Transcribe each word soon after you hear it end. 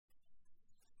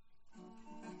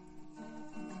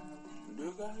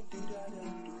This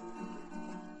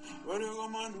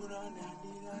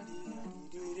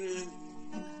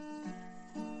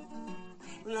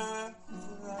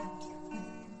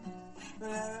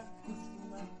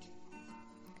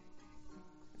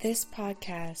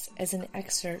podcast is an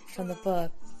excerpt from the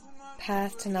book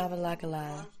Path to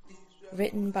Navalagala,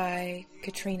 written by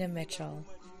Katrina Mitchell.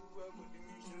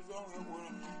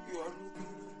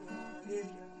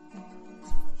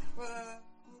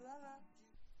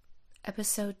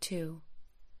 Episode 2,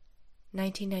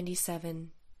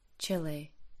 1997,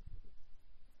 Chile.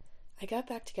 I got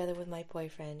back together with my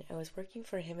boyfriend and was working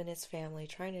for him and his family,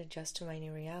 trying to adjust to my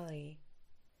new reality.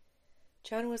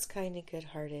 John was kind and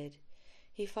good-hearted.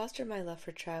 He fostered my love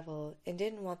for travel and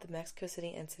didn't want the Mexico City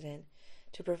incident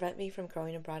to prevent me from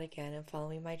going abroad again and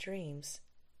following my dreams.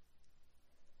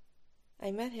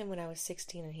 I met him when I was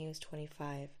 16 and he was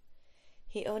 25.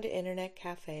 He owned an internet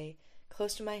cafe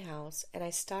close to my house, and I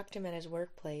stalked him at his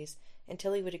workplace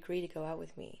until he would agree to go out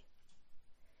with me.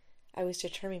 I was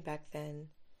determined back then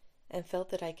and felt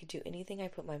that I could do anything I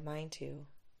put my mind to.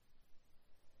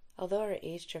 Although our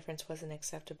age difference wasn't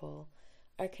acceptable,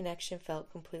 our connection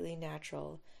felt completely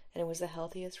natural, and it was the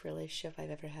healthiest relationship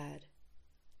I've ever had.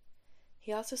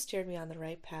 He also steered me on the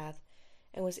right path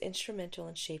and was instrumental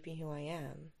in shaping who I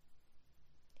am.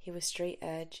 He was straight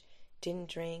edge, didn't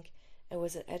drink, and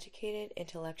was an educated,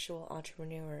 intellectual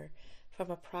entrepreneur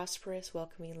from a prosperous,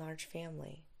 welcoming large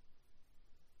family.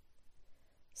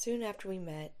 Soon after we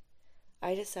met,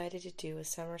 I decided to do a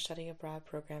summer study abroad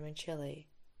program in Chile.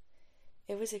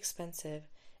 It was expensive,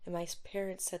 and my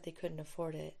parents said they couldn't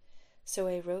afford it, so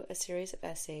I wrote a series of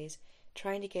essays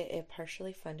trying to get it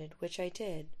partially funded, which I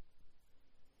did.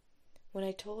 When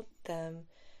I told them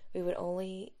we would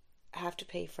only have to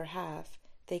pay for half,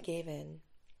 they gave in.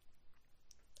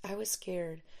 I was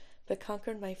scared, but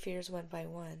conquered my fears one by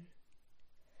one.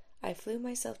 I flew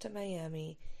myself to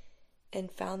Miami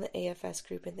and found the AFS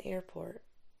group in the airport.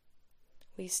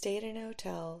 We stayed in a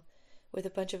hotel with a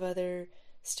bunch of other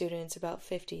students, about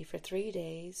 50, for 3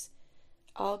 days,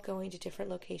 all going to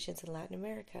different locations in Latin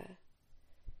America.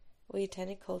 We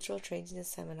attended cultural trainings and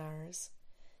seminars.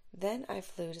 Then I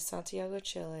flew to Santiago,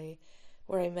 Chile,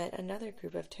 where I met another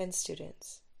group of 10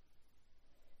 students.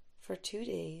 For 2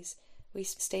 days, we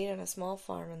stayed on a small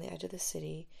farm on the edge of the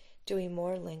city, doing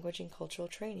more language and cultural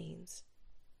trainings.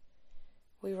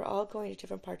 We were all going to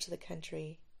different parts of the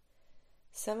country.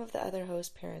 Some of the other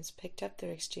host parents picked up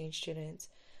their exchange students,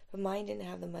 but mine didn't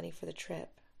have the money for the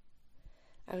trip.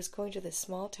 I was going to the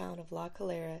small town of La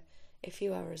Calera, a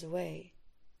few hours away.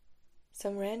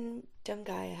 Some random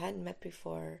guy I hadn't met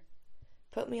before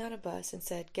put me on a bus and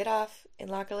said, "Get off in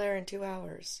La Calera in 2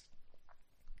 hours."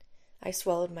 I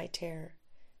swallowed my terror,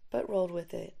 but rolled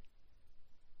with it.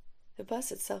 The bus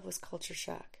itself was culture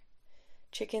shock.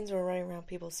 Chickens were running around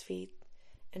people's feet,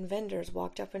 and vendors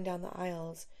walked up and down the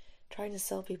aisles trying to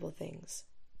sell people things.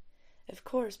 Of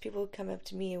course, people would come up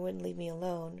to me and wouldn't leave me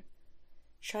alone,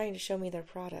 trying to show me their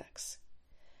products.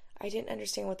 I didn't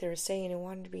understand what they were saying and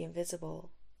wanted to be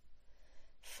invisible.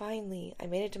 Finally, I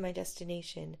made it to my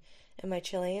destination, and my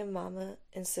Chilean mama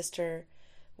and sister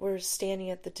were standing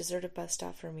at the deserted bus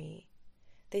stop for me.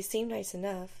 They seemed nice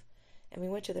enough, and we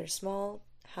went to their small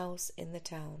house in the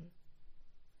town.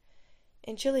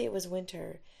 In Chile it was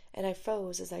winter, and I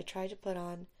froze as I tried to put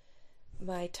on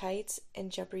my tights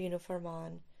and jumper uniform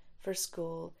on for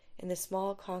school in the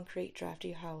small concrete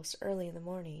drafty house early in the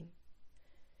morning.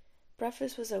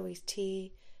 Breakfast was always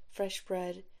tea, fresh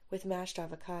bread with mashed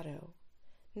avocado.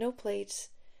 No plates,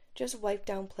 just wiped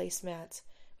down placemats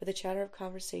with a chatter of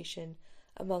conversation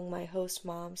among my host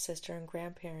mom, sister, and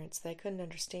grandparents that I couldn't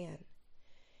understand.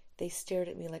 They stared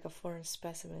at me like a foreign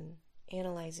specimen,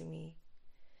 analyzing me.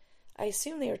 I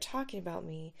assumed they were talking about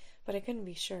me, but I couldn't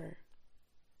be sure.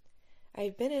 I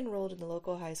had been enrolled in the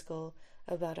local high school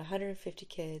of about 150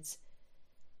 kids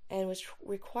and was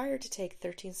required to take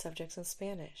 13 subjects in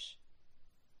Spanish.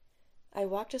 I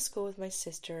walked to school with my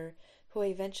sister, who I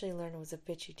eventually learned was a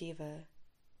bitchy diva.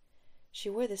 She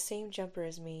wore the same jumper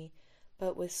as me,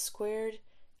 but with squared,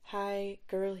 high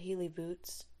girl heely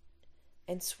boots,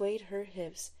 and swayed her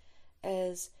hips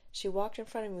as she walked in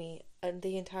front of me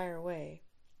the entire way.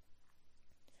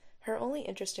 Her only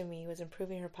interest in me was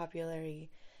improving her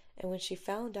popularity, and when she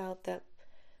found out that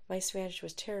my Spanish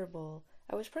was terrible,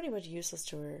 I was pretty much useless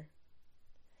to her.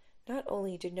 Not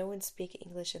only did no one speak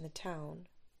English in the town,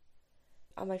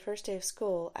 on my first day of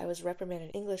school, I was reprimanded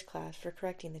in English class for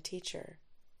correcting the teacher.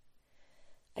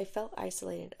 I felt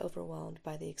isolated and overwhelmed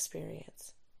by the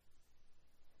experience.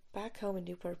 Back home in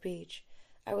Newport Beach,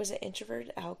 I was an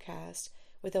introverted outcast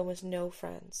with almost no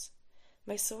friends.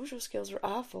 My social skills were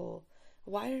awful.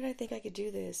 Why did I think I could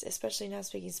do this, especially not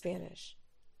speaking Spanish?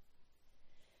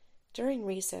 During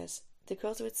recess, the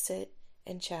girls would sit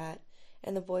and chat,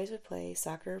 and the boys would play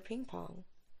soccer or ping pong.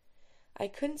 I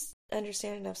couldn't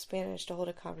understand enough Spanish to hold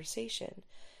a conversation,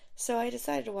 so I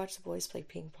decided to watch the boys play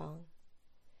ping pong.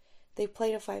 They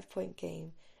played a 5-point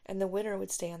game, and the winner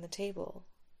would stay on the table.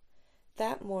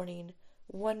 That morning,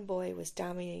 one boy was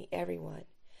dominating everyone.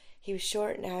 He was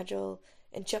short and agile,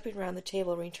 and jumping around the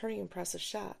table, returning impressive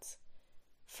shots.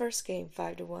 First game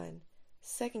 5-1,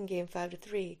 second game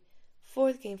 5-3,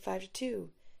 fourth game 5-2,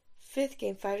 fifth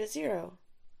game 5-0.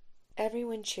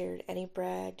 Everyone cheered, and he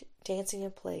bragged, dancing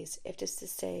in place, if just to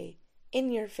say,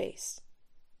 "In your face."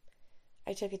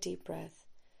 I took a deep breath.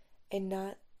 A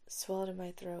knot swelled in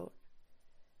my throat.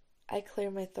 I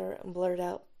cleared my throat and blurted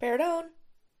out, "Perdón!"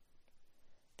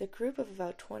 The group of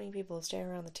about 20 people standing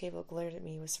around the table glared at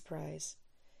me with surprise.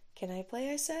 "Can I play?"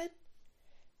 I said.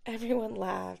 Everyone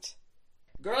laughed.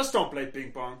 "Girls don't play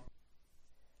ping pong,"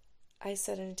 I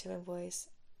said in a timid voice.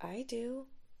 "I do."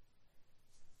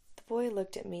 The boy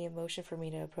looked at me and motioned for me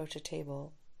to approach the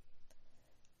table.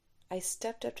 I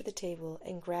stepped up to the table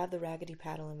and grabbed the raggedy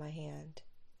paddle in my hand.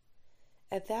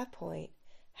 At that point,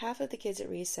 half of the kids at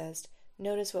recess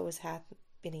noticed what was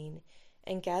happening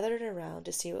and gathered around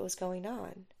to see what was going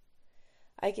on.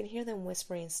 I can hear them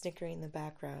whispering and snickering in the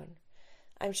background.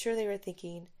 I'm sure they were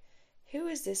thinking, who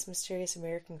is this mysterious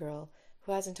American girl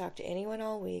who hasn't talked to anyone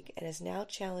all week and is now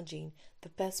challenging the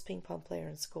best ping pong player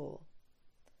in school?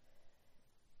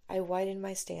 I widened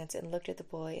my stance and looked at the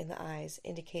boy in the eyes,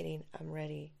 indicating I'm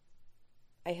ready.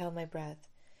 I held my breath.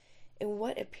 In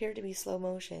what appeared to be slow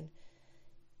motion,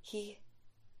 he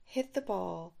hit the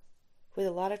ball with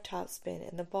a lot of topspin,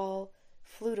 and the ball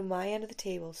flew to my end of the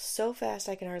table so fast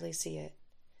I can hardly see it.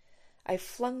 I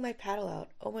flung my paddle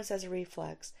out almost as a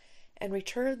reflex and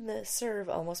returned the serve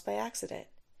almost by accident.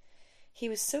 He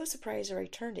was so surprised I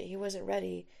returned it he wasn't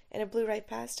ready, and it blew right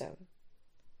past him.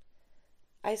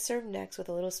 I served next with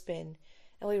a little spin,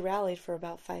 and we rallied for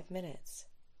about 5 minutes.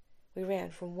 We ran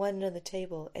from one end of the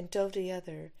table and dove to the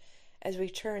other as we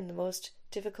returned the most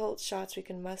difficult shots we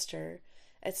could muster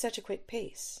at such a quick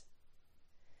pace.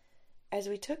 As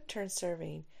we took turns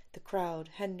serving, the crowd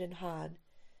hemmed and hawed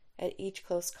at each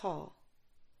close call.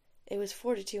 It was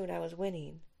 4-2 and I was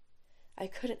winning. I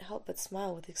couldn't help but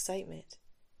smile with excitement.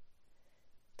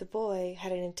 The boy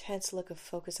had an intense look of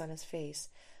focus on his face,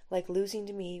 like losing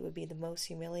to me would be the most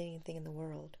humiliating thing in the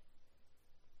world.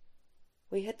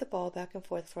 We hit the ball back and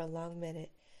forth for a long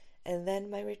minute, and then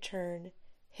my return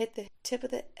hit the tip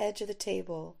of the edge of the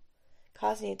table,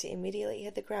 causing it to immediately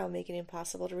hit the ground, making it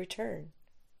impossible to return.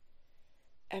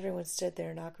 Everyone stood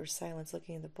there in awkward silence,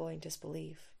 looking at the boy in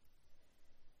disbelief.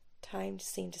 Time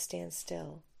seemed to stand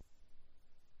still.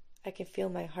 I could feel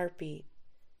my heartbeat.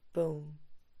 Boom,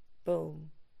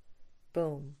 boom,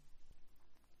 boom.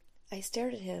 I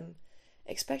stared at him,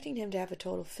 expecting him to have a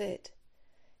total fit.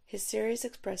 His serious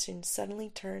expression suddenly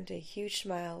turned to a huge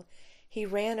smile. He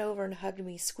ran over and hugged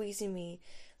me, squeezing me,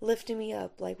 lifting me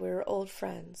up like we were old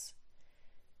friends.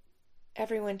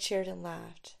 Everyone cheered and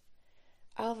laughed.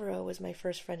 Alvaro was my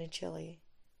first friend in Chile.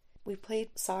 We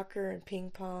played soccer and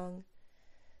ping pong,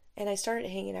 and I started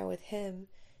hanging out with him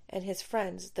and his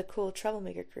friends, the cool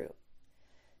troublemaker group.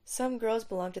 Some girls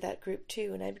belonged to that group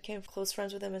too, and I became close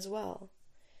friends with them as well.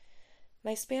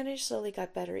 My Spanish slowly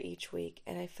got better each week,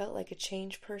 and I felt like a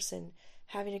changed person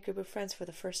having a group of friends for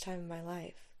the first time in my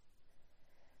life.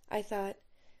 I thought,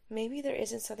 maybe there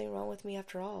isn't something wrong with me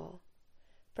after all.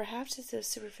 Perhaps it's those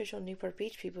superficial Newport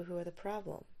Beach people who are the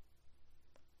problem.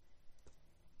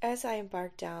 As I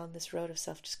embarked down this road of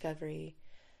self-discovery,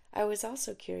 I was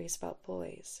also curious about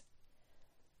boys.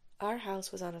 Our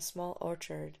house was on a small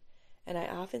orchard, and I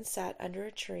often sat under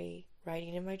a tree,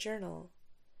 writing in my journal.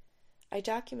 I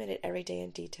documented every day in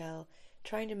detail,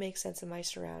 trying to make sense of my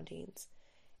surroundings,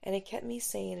 and it kept me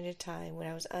sane at a time when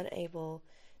I was unable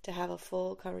to have a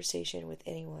full conversation with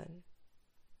anyone.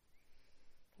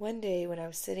 One day, when I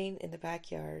was sitting in the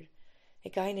backyard, a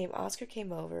guy named Oscar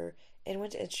came over and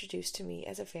was introduced to me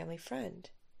as a family friend.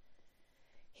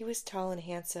 He was tall and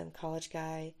handsome, college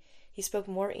guy. He spoke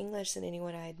more English than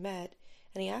anyone I had met,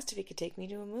 and he asked if he could take me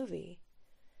to a movie.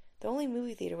 The only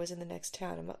movie theater was in the next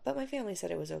town, but my family said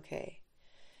it was okay.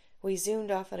 We zoomed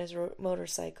off on his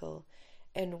motorcycle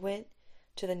and went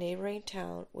to the neighboring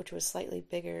town, which was slightly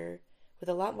bigger, with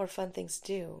a lot more fun things to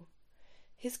do.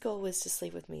 His goal was to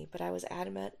sleep with me, but I was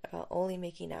adamant about only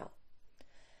making out.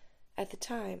 At the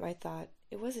time, I thought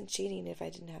it wasn't cheating if I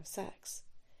didn't have sex,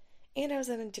 and I was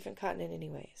on a different continent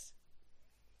anyways.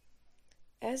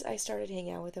 As I started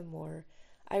hanging out with him more,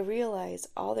 I realized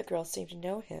all the girls seemed to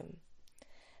know him.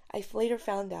 I later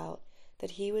found out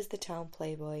that he was the town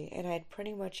playboy, and I had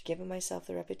pretty much given myself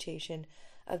the reputation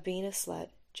of being a slut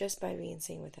just by being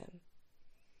seen with him.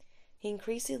 He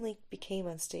increasingly became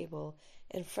unstable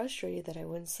and frustrated that I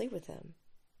wouldn't sleep with him.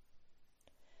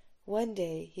 One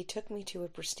day, he took me to a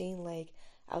pristine lake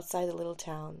outside the little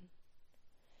town.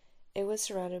 It was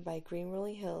surrounded by green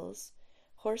rolling hills,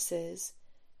 horses,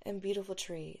 and beautiful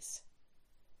trees.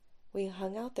 We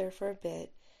hung out there for a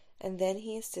bit, and then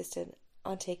he insisted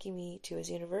on taking me to his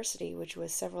university, which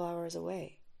was several hours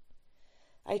away.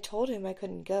 I told him I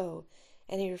couldn't go,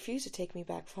 and he refused to take me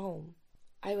back home.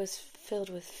 I was filled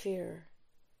with fear.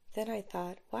 Then I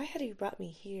thought, why had he brought me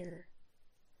here?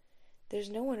 There's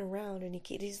no one around, and he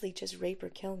could easily just rape or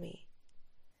kill me.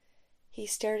 He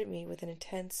stared at me with an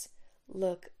intense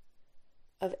look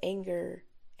of anger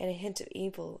and a hint of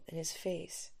evil in his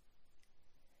face.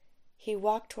 He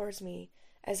walked towards me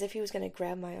as if he was going to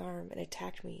grab my arm and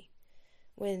attack me,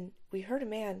 when we heard a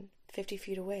man 50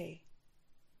 feet away.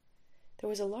 There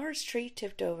was a large tree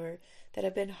tipped over that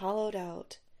had been hollowed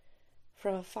out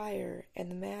from a fire,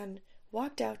 and the man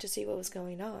walked out to see what was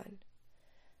going on.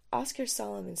 Oscar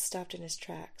Solomon stopped in his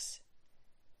tracks.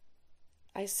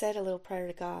 I said a little prayer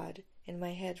to God in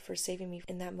my head for saving me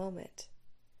in that moment.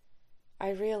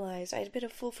 I realized I had been a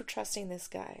fool for trusting this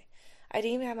guy. I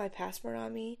didn't even have my passport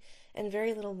on me and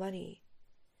very little money.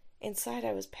 Inside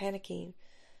I was panicking,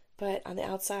 but on the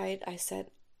outside I said,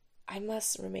 I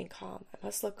must remain calm. I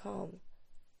must look calm.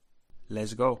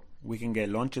 Let's go. We can get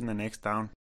lunch in the next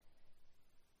town.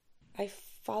 I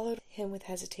followed him with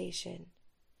hesitation.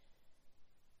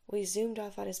 We zoomed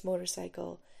off on his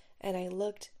motorcycle, and I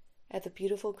looked at the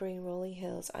beautiful green rolling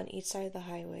hills on each side of the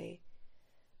highway,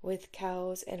 with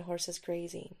cows and horses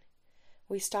grazing.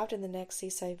 We stopped in the next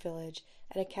seaside village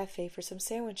at a cafe for some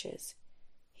sandwiches.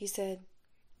 He said,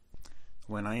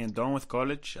 When I am done with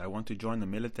college, I want to join the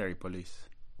military police.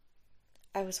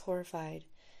 I was horrified.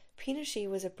 Pinochet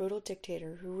was a brutal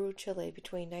dictator who ruled Chile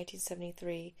between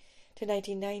 1973 to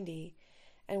 1990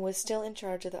 and was still in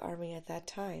charge of the army at that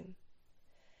time.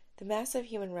 The massive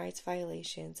human rights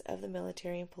violations of the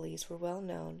military and police were well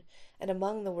known and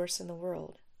among the worst in the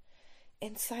world.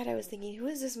 Inside I was thinking, who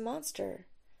is this monster?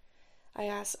 I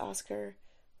asked Oscar,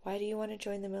 why do you want to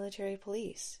join the military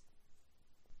police?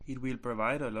 It will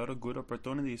provide a lot of good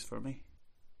opportunities for me.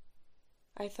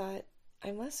 I thought,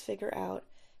 I must figure out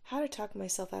how to talk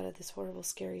myself out of this horrible,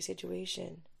 scary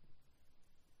situation.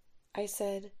 I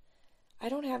said, I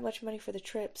don't have much money for the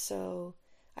trip, so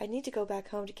I need to go back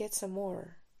home to get some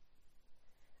more.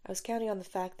 I was counting on the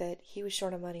fact that he was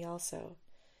short of money also.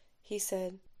 He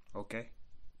said, Okay.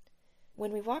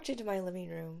 When we walked into my living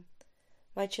room,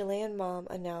 my Chilean mom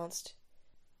announced,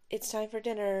 It's time for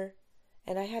dinner,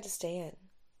 and I had to stay in.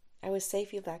 I was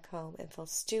safely back home and felt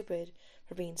stupid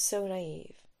for being so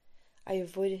naive. I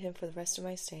avoided him for the rest of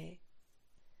my stay.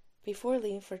 Before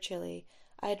leaving for Chile,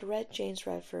 I had read James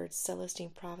Redford's Celestine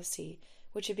Prophecy,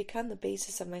 which had become the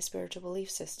basis of my spiritual belief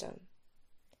system.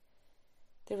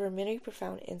 There were many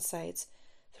profound insights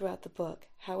throughout the book.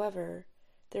 However,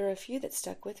 there are a few that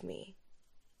stuck with me.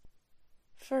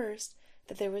 First,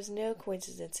 that there was no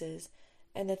coincidences,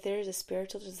 and that there is a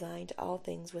spiritual design to all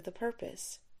things with a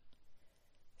purpose.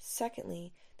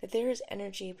 Secondly, that there is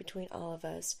energy between all of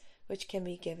us, which can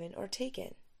be given or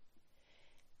taken.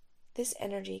 This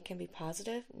energy can be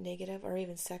positive, negative, or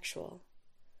even sexual.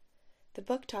 The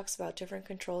book talks about different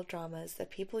control dramas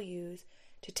that people use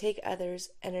to take others'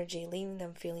 energy, leaving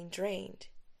them feeling drained.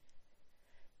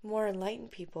 More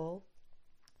enlightened people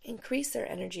increase their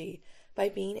energy by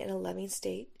being in a loving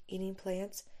state, eating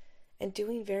plants, and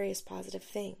doing various positive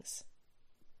things.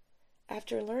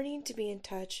 After learning to be in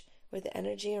touch with the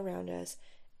energy around us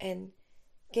and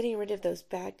getting rid of those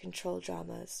bad control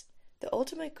dramas, the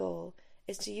ultimate goal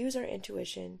is to use our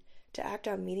intuition to act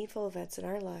on meaningful events in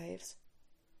our lives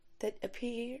that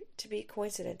appear to be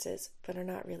coincidences, but are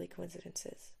not really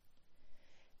coincidences.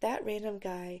 That random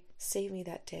guy saved me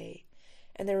that day,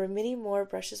 and there were many more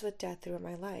brushes with death throughout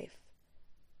my life.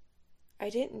 I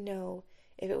didn't know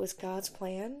if it was God's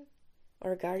plan,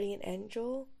 or a guardian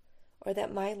angel, or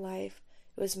that my life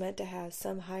was meant to have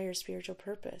some higher spiritual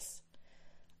purpose.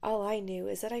 All I knew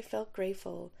is that I felt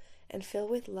grateful and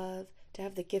filled with love to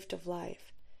have the gift of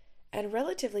life, and a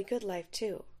relatively good life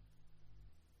too.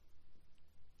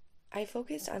 I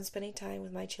focused on spending time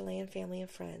with my Chilean family and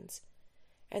friends,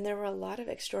 and there were a lot of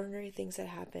extraordinary things that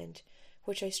happened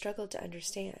which I struggled to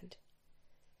understand.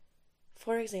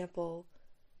 For example,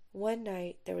 one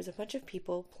night there was a bunch of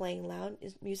people playing loud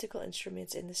musical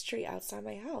instruments in the street outside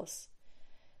my house.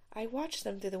 I watched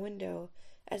them through the window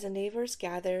as the neighbors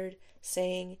gathered,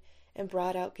 sang, and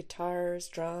brought out guitars,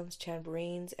 drums,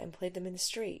 tambourines, and played them in the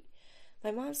street.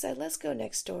 My mom said, "Let's go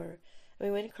next door." And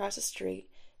we went across the street,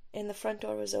 and the front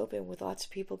door was open with lots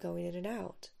of people going in and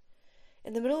out.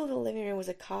 In the middle of the living room was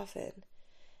a coffin,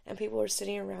 and people were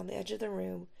sitting around the edge of the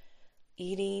room,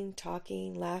 eating,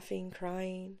 talking, laughing,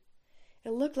 crying.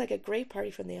 It looked like a great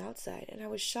party from the outside, and I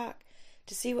was shocked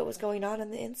to see what was going on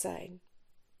the inside.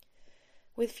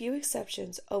 With few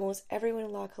exceptions, almost everyone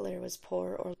in La Calera was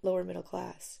poor or lower middle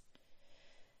class.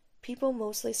 People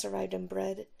mostly survived on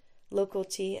bread, local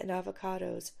tea, and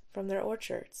avocados from their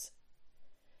orchards.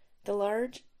 The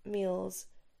large meals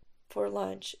for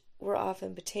lunch were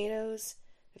often potatoes,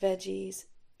 veggies,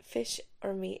 fish,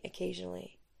 or meat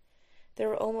occasionally. There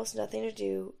were almost nothing to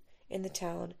do in the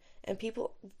town, and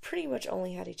people pretty much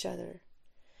only had each other.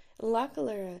 In La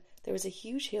Calera, there was a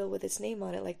huge hill with its name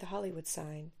on it like the Hollywood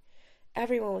sign.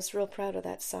 Everyone was real proud of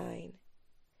that sign.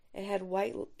 It had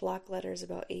white block letters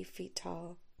about 8 feet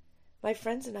tall. My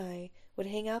friends and I would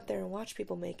hang out there and watch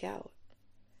people make out.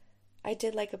 I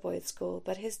did like a boy at school,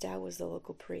 but his dad was the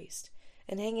local priest,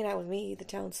 and hanging out with me, the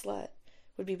town slut,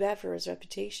 would be bad for his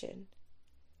reputation.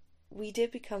 We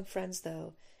did become friends,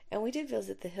 though, and we did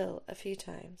visit the hill a few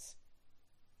times.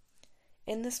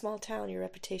 In the small town, your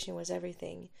reputation was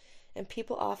everything, and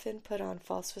people often put on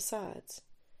false facades.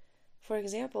 For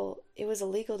example, it was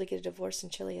illegal to get a divorce in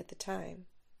Chile at the time.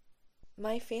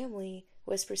 My family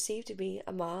was perceived to be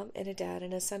a mom and a dad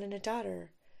and a son and a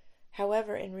daughter.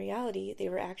 However, in reality, they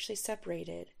were actually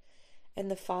separated, and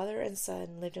the father and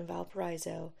son lived in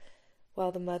Valparaiso,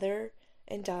 while the mother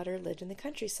and daughter lived in the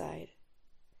countryside.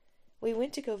 We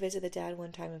went to go visit the dad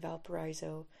one time in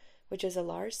Valparaiso, which is a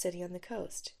large city on the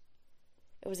coast.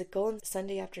 It was a golden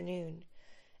Sunday afternoon,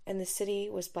 and the city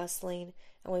was bustling,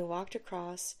 and we walked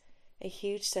across a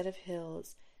huge set of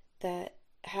hills that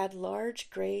had large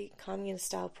gray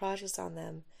communist-style projects on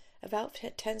them, about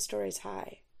 10 stories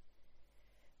high.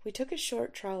 We took a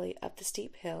short trolley up the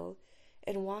steep hill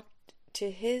and walked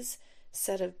to his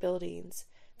set of buildings.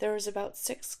 There was about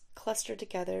 6 clustered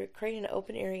together, creating an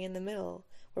open area in the middle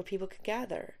where people could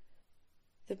gather.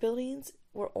 The buildings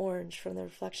were orange from the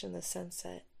reflection of the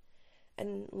sunset,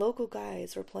 and local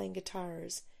guys were playing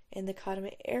guitars in the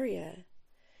common area.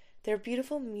 Their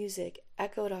beautiful music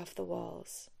echoed off the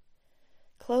walls.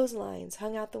 Clotheslines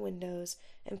hung out the windows,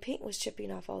 and paint was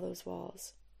chipping off all those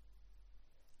walls.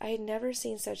 I had never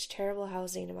seen such terrible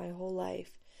housing in my whole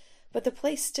life, but the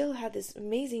place still had this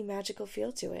amazing magical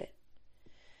feel to it.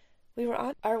 We were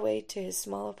on our way to his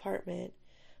small apartment,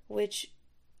 which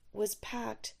was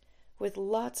packed with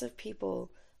lots of people,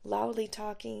 loudly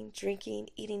talking, drinking,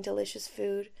 eating delicious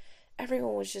food.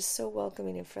 Everyone was just so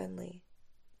welcoming and friendly.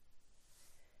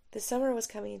 The summer was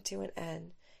coming to an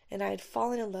end, and I had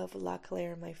fallen in love with La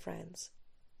Calera and my friends.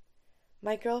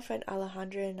 My girlfriend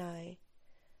Alejandra and I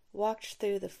walked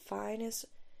through the finest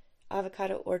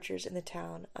avocado orchards in the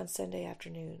town on Sunday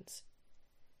afternoons.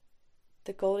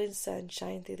 The golden sun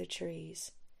shined through the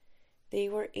trees. They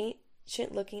were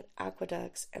ancient-looking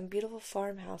aqueducts and beautiful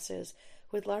farmhouses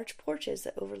with large porches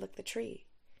that overlooked the tree.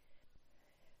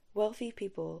 Wealthy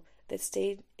people that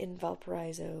stayed in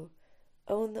Valparaiso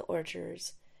owned the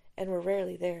orchards and were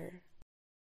rarely there.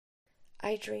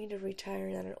 I dreamed of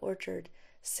retiring on an orchard,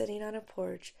 sitting on a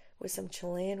porch with some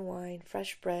Chilean wine,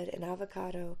 fresh bread, and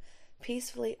avocado,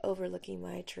 peacefully overlooking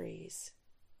my trees.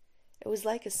 It was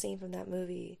like a scene from that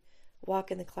movie, Walk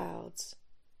in the Clouds.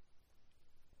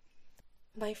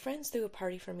 My friends threw a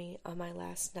party for me on my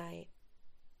last night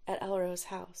at Elro's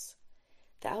house.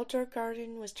 The outdoor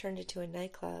garden was turned into a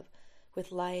nightclub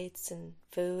with lights and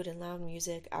food and loud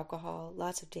music, alcohol,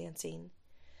 lots of dancing.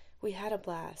 We had a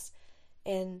blast,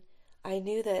 and I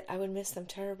knew that I would miss them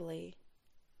terribly.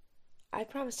 I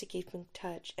promised to keep in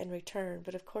touch and return,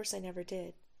 but of course I never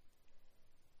did.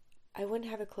 I wouldn't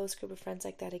have a close group of friends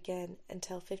like that again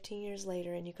until 15 years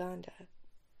later in Uganda.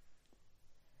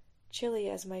 Chile,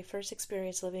 as my first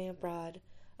experience living abroad,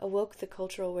 awoke the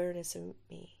cultural awareness in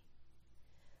me.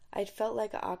 I'd felt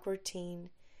like an awkward teen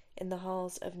in the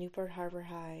halls of Newport Harbor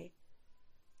High,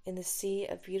 in the sea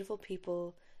of beautiful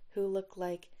people who looked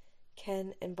like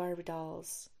Ken and Barbie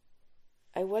dolls.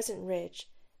 I wasn't rich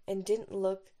and didn't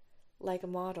look like a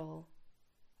model.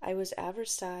 I was average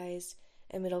size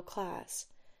and middle class,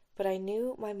 but I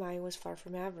knew my mind was far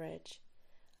from average.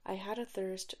 I had a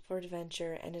thirst for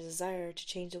adventure and a desire to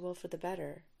change the world for the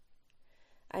better.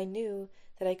 I knew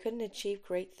that I couldn't achieve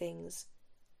great things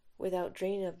without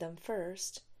dreaming of them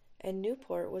first, and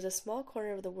Newport was a small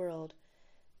corner of the world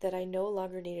that I no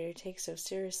longer needed to take so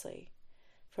seriously.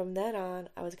 From then on,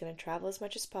 I was going to travel as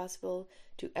much as possible,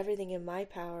 do everything in my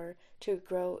power to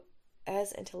grow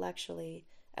as intellectually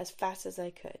as fast as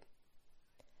I could.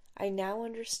 I now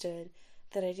understood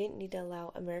that I didn't need to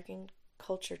allow American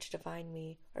culture to define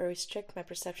me or restrict my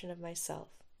perception of myself.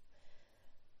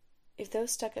 If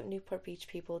those stuck-up Newport Beach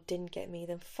people didn't get me,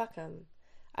 then fuck 'em.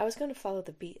 I was going to follow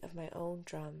the beat of my own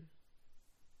drum.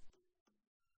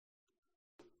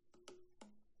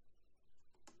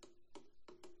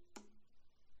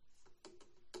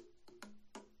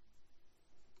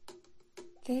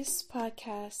 This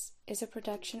podcast is a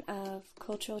production of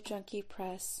Cultural Junkie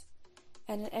Press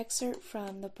and an excerpt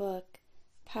from the book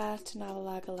Path to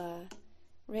Navalagala,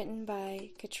 written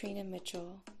by Katrina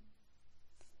Mitchell.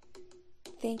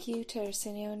 Thank you to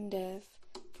Arsenio Ndev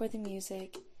for the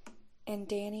music and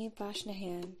Danny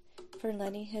Bashnahan for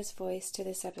lending his voice to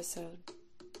this episode.